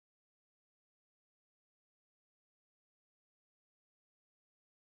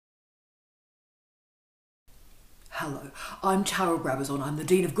Hello, I'm Tara Brabazon. I'm the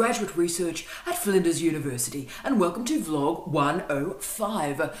Dean of Graduate Research at Flinders University, and welcome to Vlog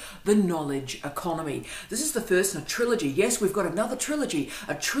 105, The Knowledge Economy. This is the first in a trilogy. Yes, we've got another trilogy,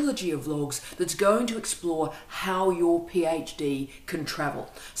 a trilogy of vlogs that's going to explore how your PhD can travel.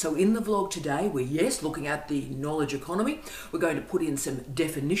 So in the vlog today, we're, yes, looking at the knowledge economy. We're going to put in some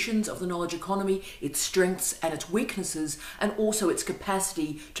definitions of the knowledge economy, its strengths and its weaknesses, and also its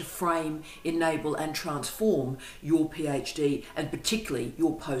capacity to frame, enable, and transform your PhD, and particularly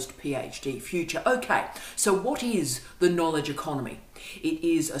your post-PhD future. Okay, so what is the knowledge economy? It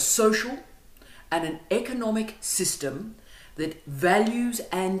is a social and an economic system that values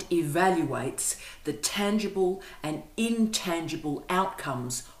and evaluates the tangible and intangible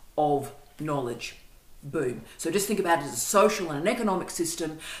outcomes of knowledge. Boom. So just think about it as a social and an economic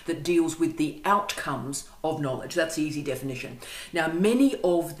system that deals with the outcomes of knowledge. That's the easy definition. Now, many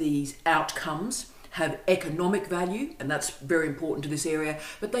of these outcomes have economic value, and that's very important to this area,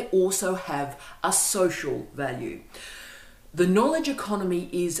 but they also have a social value. The knowledge economy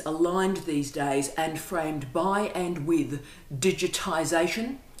is aligned these days and framed by and with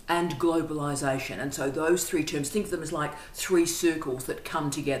digitisation and globalisation. And so those three terms, think of them as like three circles that come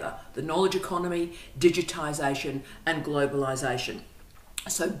together: the knowledge economy, digitisation, and globalisation.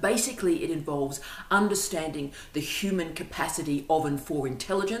 So basically it involves understanding the human capacity of and for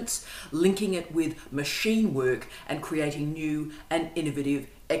intelligence, linking it with machine work, and creating new and innovative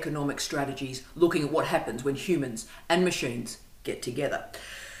economic strategies, looking at what happens when humans and machines get together.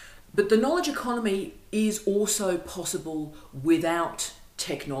 But the knowledge economy is also possible without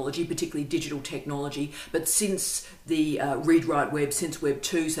technology, particularly digital technology. But since the read write web, since Web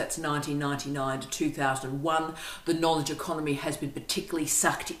 2, so that's 1999 to 2001, the knowledge economy has been particularly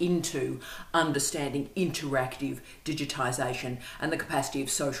sucked into understanding interactive digitisation and the capacity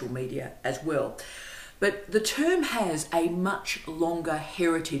of social media as well. But the term has a much longer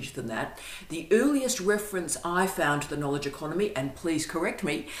heritage than that. The earliest reference I found to the knowledge economy, and please correct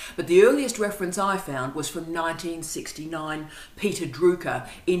me, but the earliest reference I found was from 1969, Peter Drucker,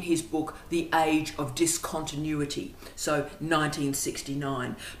 in his book, The Age of Discontinuity, so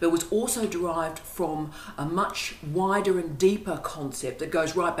 1969. But it was also derived from a much wider and deeper concept that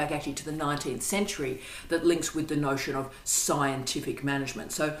goes right back actually to the 19th century that links with the notion of scientific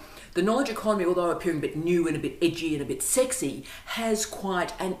management. So the knowledge economy, although appearing a bit new and a bit edgy and a bit sexy, has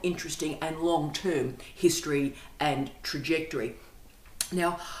quite an interesting and long-term history and trajectory.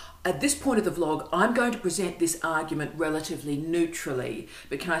 Now, at this point of the vlog, I'm going to present this argument relatively neutrally,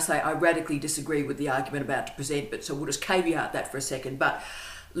 but can I say I radically disagree with the argument I'm about to present, but so we'll just caveat that for a second. But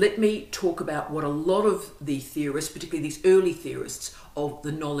let me talk about what a lot of the theorists, particularly these early theorists of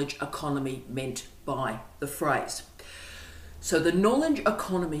the knowledge economy, meant by the phrase. So the knowledge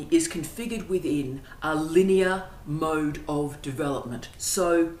economy is configured within a linear mode of development.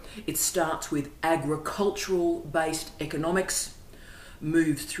 So it starts with agricultural-based economics,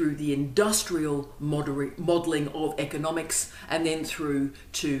 moves through the industrial modelling of economics, and then through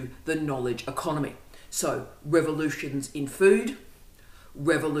to the knowledge economy. So revolutions in food,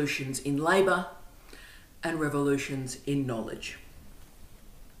 revolutions in labour, and revolutions in knowledge.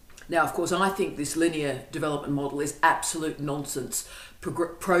 Now, of course, I think this linear development model is absolute nonsense.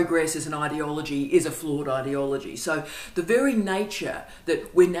 Progress as an ideology is a flawed ideology. So the very nature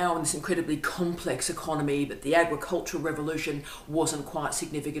that we're now in this incredibly complex economy, but the agricultural revolution wasn't quite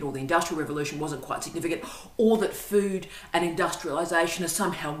significant, or the industrial revolution wasn't quite significant, or that food and industrialisation has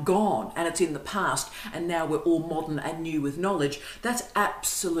somehow gone and it's in the past and now we're all modern and new with knowledge, that's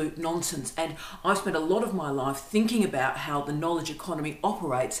absolute nonsense. And I've spent a lot of my life thinking about how the knowledge economy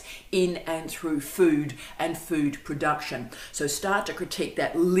operates in and through food and food production. So start to critique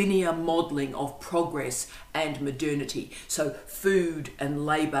that linear modelling of progress and modernity. So food and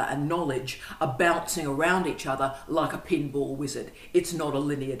labour and knowledge are bouncing around each other like a pinball wizard. It's not a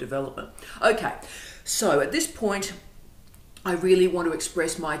linear development. Okay, so at this point, I really want to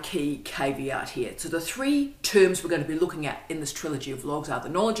express my key caveat here. So the three terms we're going to be looking at in this trilogy of vlogs are the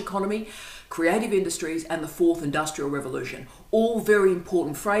knowledge economy, creative industries, and the fourth industrial revolution. All very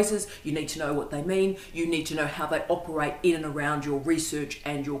important phrases. You need to know what they mean. You need to know how they operate in and around your research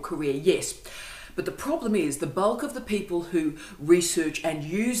and your career, yes. But the problem is the bulk of the people who research and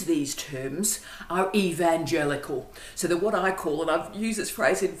use these terms are evangelical. So they're what I call, and I've used this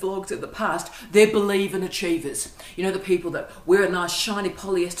phrase in vlogs in the past, they're believe-in achievers. You know, the people that wear a nice shiny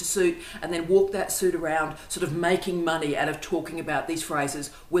polyester suit and then walk that suit around sort of making money out of talking about these phrases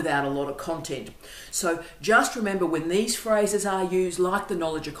without a lot of content. So just remember, when these phrases are used, like the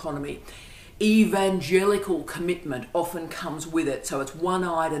knowledge economy, evangelical commitment often comes with it. So it's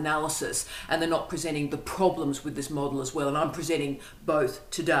one-eyed analysis, and they're not presenting the problems with this model as well. And I'm presenting both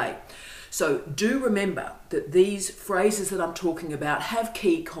today. So do remember that these phrases that I'm talking about have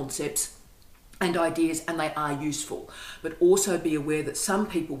key concepts and ideas, and they are useful. But also be aware that some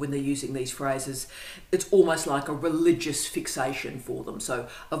people, when they're using these phrases, it's almost like a religious fixation for them. So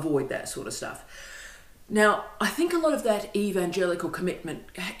avoid that sort of stuff. Now, I think a lot of that evangelical commitment,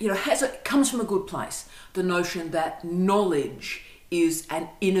 comes from a good place. The notion that knowledge is an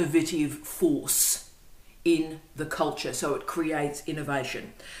innovative force in the culture, so it creates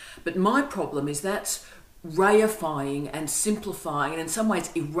innovation. But my problem is that's reifying and simplifying and in some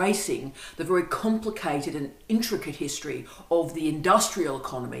ways erasing the very complicated and intricate history of the industrial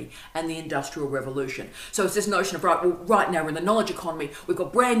economy and the Industrial Revolution. So it's this notion of, right now we're in the knowledge economy, we've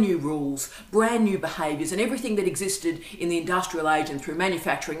got brand new rules, brand new behaviours, and everything that existed in the industrial age and through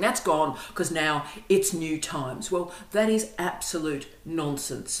manufacturing, that's gone because now it's new times. Well, that is absolute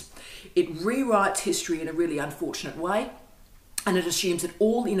nonsense. It rewrites history in a really unfortunate way. And it assumes that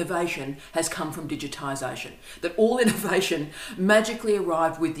all innovation has come from digitisation, that all innovation magically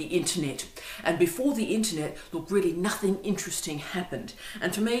arrived with the internet. And before the internet, look, really nothing interesting happened.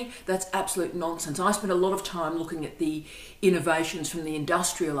 And for me, that's absolute nonsense. I spent a lot of time looking at the innovations from the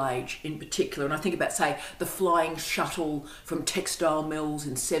industrial age in particular. And I think about, say, the flying shuttle from textile mills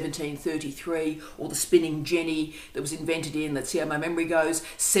in 1733, or the spinning jenny that was invented in, let's see how my memory goes,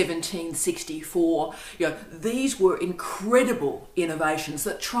 1764. These were incredible innovations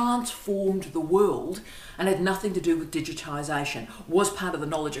that transformed the world and had nothing to do with digitisation. Was part of the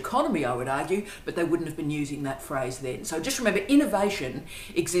knowledge economy, I would argue, but they wouldn't have been using that phrase then. So just remember, innovation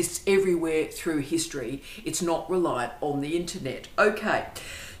exists everywhere through history. It's not reliant on the internet. Okay,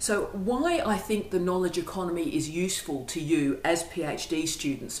 so why I think the knowledge economy is useful to you as PhD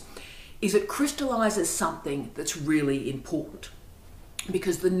students is it crystallises something that's really important.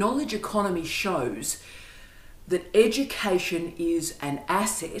 Because the knowledge economy shows that education is an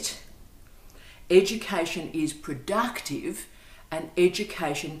asset, education is productive, and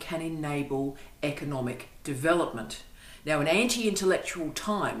education can enable economic development. Now, in anti-intellectual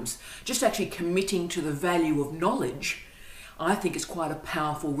times, just actually committing to the value of knowledge, I think is quite a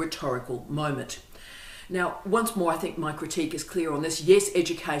powerful rhetorical moment. Now, once more, I think my critique is clear on this. Yes,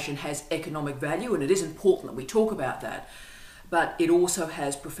 education has economic value, and it is important that we talk about that. But it also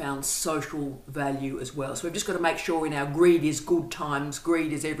has profound social value as well. So we've just got to make sure in our greed is good times,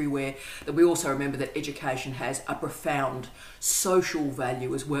 greed is everywhere, that we also remember that education has a profound social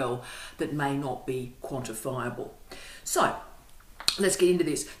value as well that may not be quantifiable. So let's get into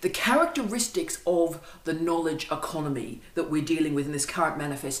this. The characteristics of the knowledge economy that we're dealing with in this current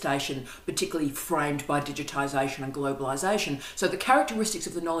manifestation, particularly framed by digitisation and globalisation. So the characteristics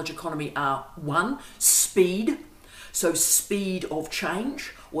of the knowledge economy are: 1, speed. So speed of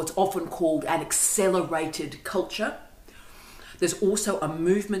change, what's often called an accelerated culture. There's also a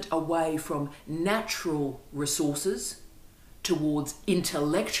movement away from natural resources towards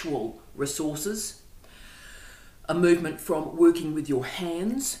intellectual resources. A movement from working with your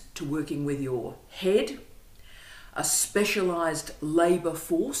hands to working with your head. A specialised labour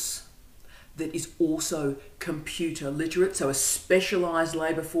force that is also computer literate. So a specialised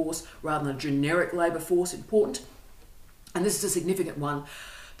labour force rather than a generic labour force, important. And this is a significant one: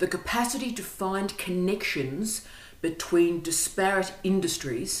 the capacity to find connections between disparate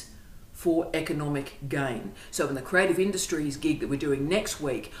industries for economic gain. So in the creative industries gig that we're doing next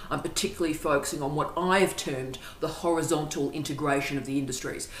week, I'm particularly focusing on what I have termed the horizontal integration of the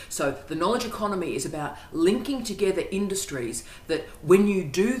industries. So the knowledge economy is about linking together industries that when you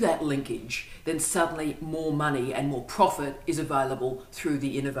do that linkage, then suddenly more money and more profit is available through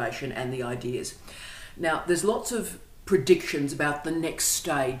the innovation and the ideas. Now, there's lots of predictions about the next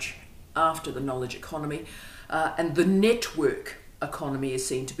stage after the knowledge economy, and the network economy is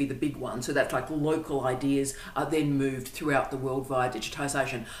seen to be the big one. So that's like local ideas are then moved throughout the world via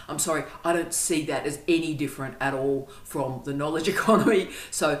digitisation. I'm sorry, I don't see that as any different at all from the knowledge economy.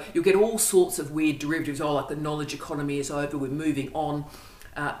 So you'll get all sorts of weird derivatives. Oh, like the knowledge economy is over, we're moving on.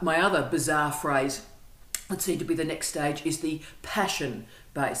 My other bizarre phrase that seemed to be the next stage is the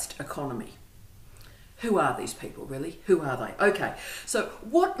passion-based economy. Who are these people, really? Who are they? Okay, so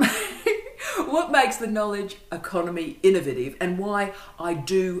what makes the knowledge economy innovative, and why I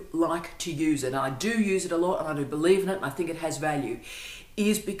do like to use it, and I do use it a lot, and I do believe in it, and I think it has value,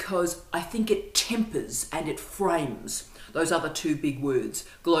 is because I think it tempers and it frames those other two big words,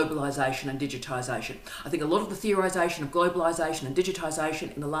 globalisation and digitisation. I think a lot of the theorisation of globalisation and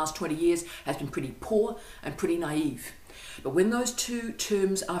digitisation in the last 20 years has been pretty poor and pretty naive. But when those two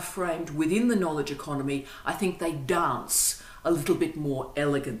terms are framed within the knowledge economy, I think they dance a little bit more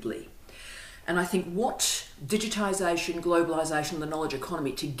elegantly. And I think what digitisation, globalisation and the knowledge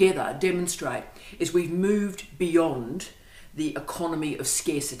economy together demonstrate is we've moved beyond the economy of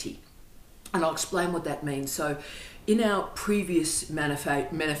scarcity. And I'll explain what that means. So in our previous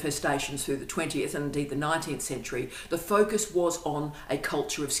manifestations through the 20th and indeed the 19th century, the focus was on a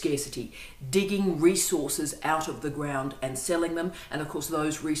culture of scarcity, digging resources out of the ground and selling them. And of course,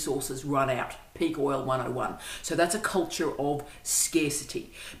 those resources run out. Peak oil 101. So that's a culture of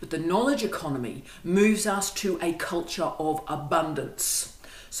scarcity. But the knowledge economy moves us to a culture of abundance,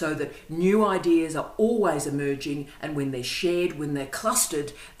 so that new ideas are always emerging, and when they're shared, when they're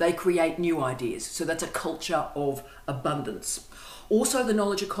clustered, they create new ideas. So that's a culture of abundance. Also, the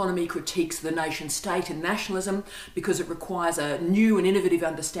knowledge economy critiques the nation state and nationalism because it requires a new and innovative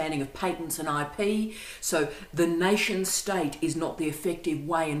understanding of patents and IP. So the nation state is not the effective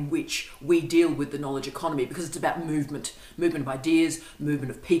way in which we deal with the knowledge economy, because it's about movement of ideas,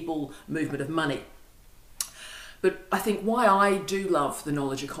 movement of people, movement of money. But I think why I do love the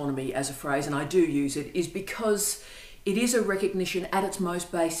knowledge economy as a phrase, and I do use it, is because it is a recognition at its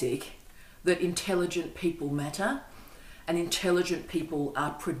most basic that intelligent people matter and intelligent people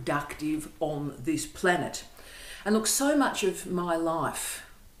are productive on this planet. And look, so much of my life,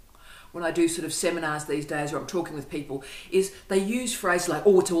 when I do sort of seminars these days or I'm talking with people, is they use phrases like,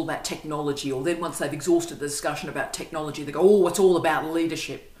 oh, it's all about technology, or then once they've exhausted the discussion about technology, they go, oh, it's all about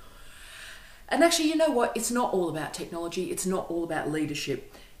leadership. And actually, you know what? It's not all about technology. It's not all about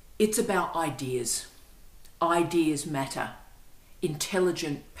leadership. It's about ideas. Ideas matter.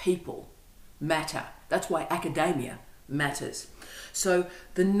 Intelligent people matter. That's why academia matters. So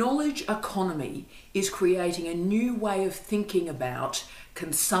the knowledge economy is creating a new way of thinking about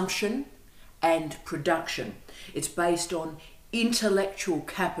consumption and production. It's based on intellectual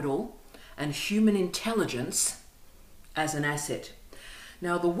capital and human intelligence as an asset.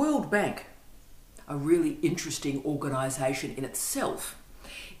 Now, the World Bank, a really interesting organisation in itself,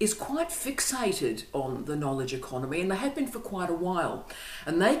 is quite fixated on the knowledge economy, and they have been for quite a while.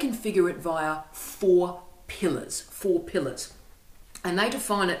 And they configure it via four pillars. And they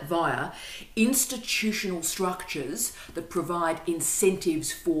define it via institutional structures that provide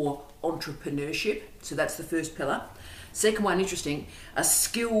incentives for entrepreneurship. So that's the first pillar. Second one, interesting, a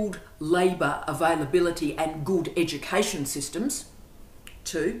skilled labour availability and good education systems.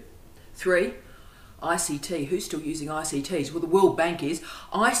 2. 3, ICT. Who's still using ICTs? Well, the World Bank is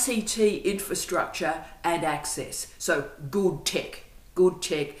ICT infrastructure and access. So good tech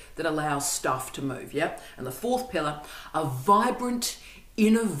that allows stuff to move, yeah? And the fourth pillar, a vibrant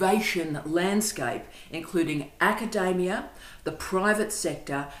innovation landscape, including academia, the private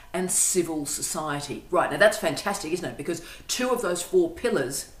sector, and civil society. Right, now that's fantastic, isn't it? Because 2 of those 4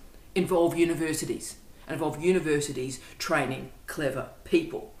 pillars involve universities, and involve universities training clever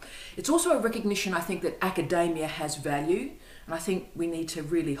people. It's also a recognition, I think, that academia has value, and I think we need to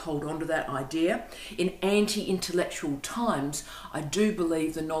really hold on to that idea. In anti-intellectual times, I do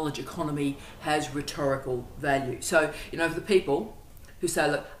believe the knowledge economy has rhetorical value. So, you know, for the people who say,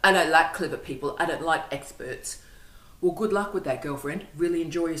 look, I don't like clever people, I don't like experts. Well, good luck with that, girlfriend. Really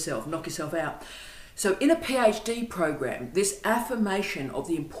enjoy yourself, knock yourself out. So in a PhD program, this affirmation of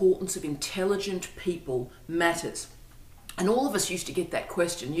the importance of intelligent people matters. And all of us used to get that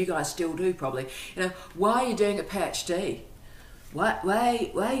question, you guys still do probably, you know, why are you doing a PhD? Why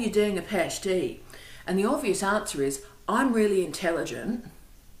are you doing a PhD? And the obvious answer is, I'm really intelligent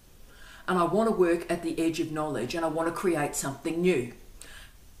and I want to work at the edge of knowledge and I want to create something new.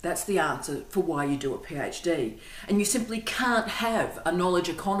 That's the answer for why you do a PhD. And you simply can't have a knowledge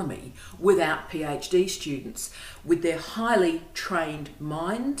economy without PhD students with their highly trained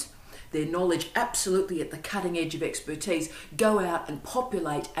mind, their knowledge absolutely at the cutting edge of expertise, go out and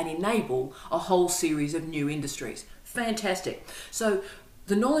populate and enable a whole series of new industries. Fantastic. So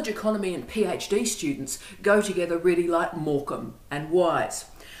the knowledge economy and PhD students go together really like Morecambe and Wise.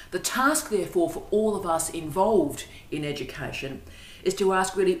 The task, therefore, for all of us involved in education is to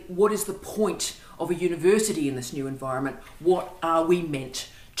ask really, what is the point of a university in this new environment? What are we meant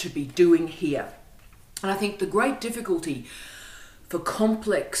to be doing here? And I think the great difficulty for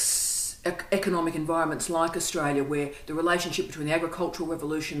complex economic environments like Australia, where the relationship between the agricultural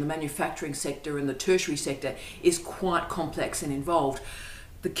revolution, the manufacturing sector and the tertiary sector is quite complex and involved.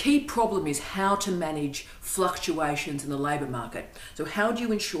 The key problem is how to manage fluctuations in the labour market. So how do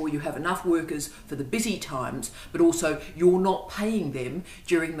you ensure you have enough workers for the busy times, but also you're not paying them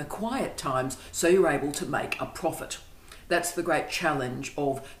during the quiet times so you're able to make a profit? That's the great challenge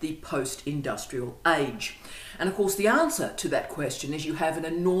of the post-industrial age. And of course, the answer to that question is you have an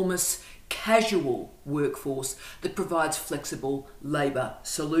enormous casual workforce that provides flexible labour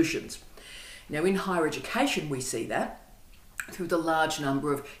solutions. Now, in higher education, we see that through the large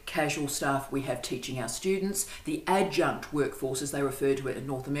number of casual staff we have teaching our students, the adjunct workforce, as they refer to it in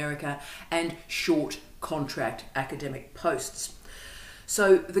North America, and short contract academic posts.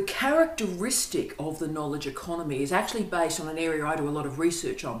 So the characteristic of the knowledge economy is actually based on an area I do a lot of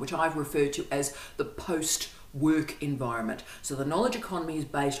research on, which I've referred to as the post-work environment. So the knowledge economy is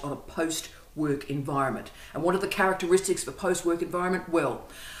based on a post-work environment. And what are the characteristics of a post-work environment? Well,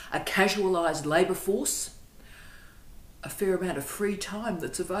 a casualised labour force, a fair amount of free time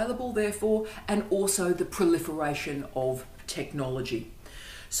that's available, therefore, and also the proliferation of technology.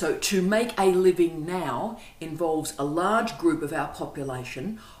 So to make a living now involves a large group of our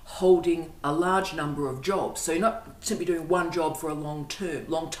population holding a large number of jobs. So you're not simply doing one job for a long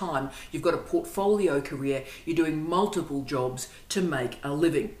time. You've got a portfolio career. You're doing multiple jobs to make a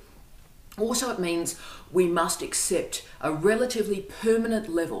living. Also, it means we must accept a relatively permanent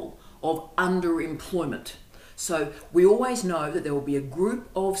level of underemployment. So we always know that there will be a group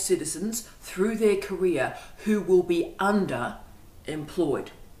of citizens through their career who will be underemployed.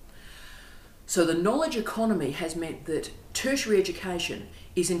 So the knowledge economy has meant that tertiary education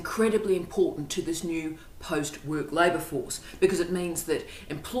is incredibly important to this new post-work labour force, because it means that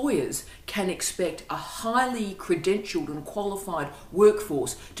employers can expect a highly credentialed and qualified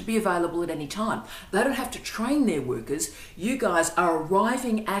workforce to be available at any time. They don't have to train their workers. You guys are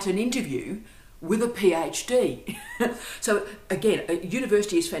arriving at an interview with a PhD. So again, a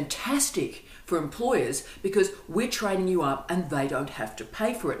university is fantastic for employers because we're training you up and they don't have to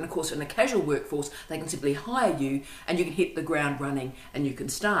pay for it. And of course, in a casual workforce, they can simply hire you and you can hit the ground running and you can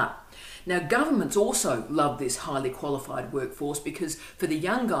start. Now, governments also love this highly qualified workforce because for the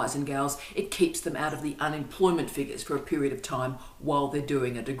young guys and gals, it keeps them out of the unemployment figures for a period of time while they're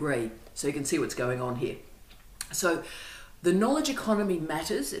doing a degree. So you can see what's going on here. So the knowledge economy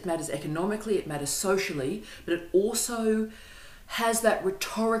matters. It matters economically, it matters socially, but it also has that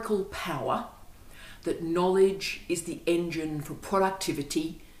rhetorical power that knowledge is the engine for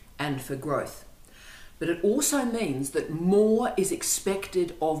productivity and for growth. But it also means that more is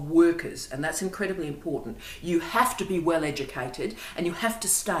expected of workers, and that's incredibly important. You have to be well educated and you have to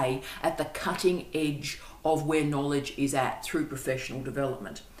stay at the cutting edge of where knowledge is at through professional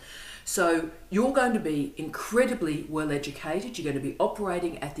development. So you're going to be incredibly well educated, you're going to be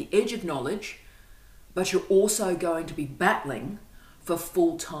operating at the edge of knowledge, but you're also going to be battling for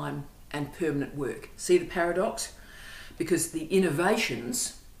full-time and permanent work. See the paradox? Because the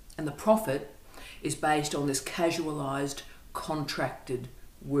innovations and the profit is based on this casualised, contracted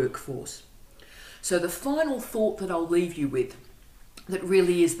workforce. So the final thought that I'll leave you with, that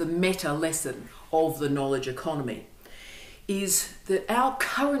really is the meta lesson of the knowledge economy, is that our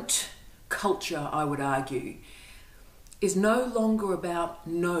current culture, I would argue, is no longer about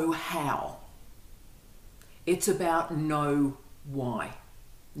know how. It's about know why.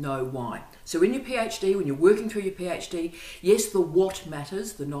 Know why. So in your PhD, when you're working through your PhD, yes, the what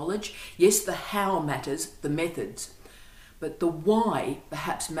matters, the knowledge. Yes, the how matters, the methods. But the why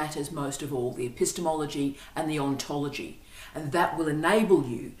perhaps matters most of all, the epistemology and the ontology. And that will enable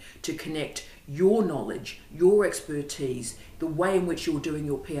you to connect your knowledge, your expertise, the way in which you're doing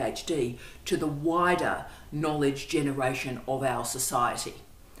your PhD to the wider knowledge generation of our society.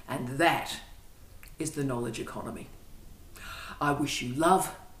 And that is the knowledge economy. I wish you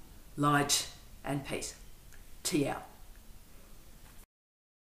love, light and peace. Tea out.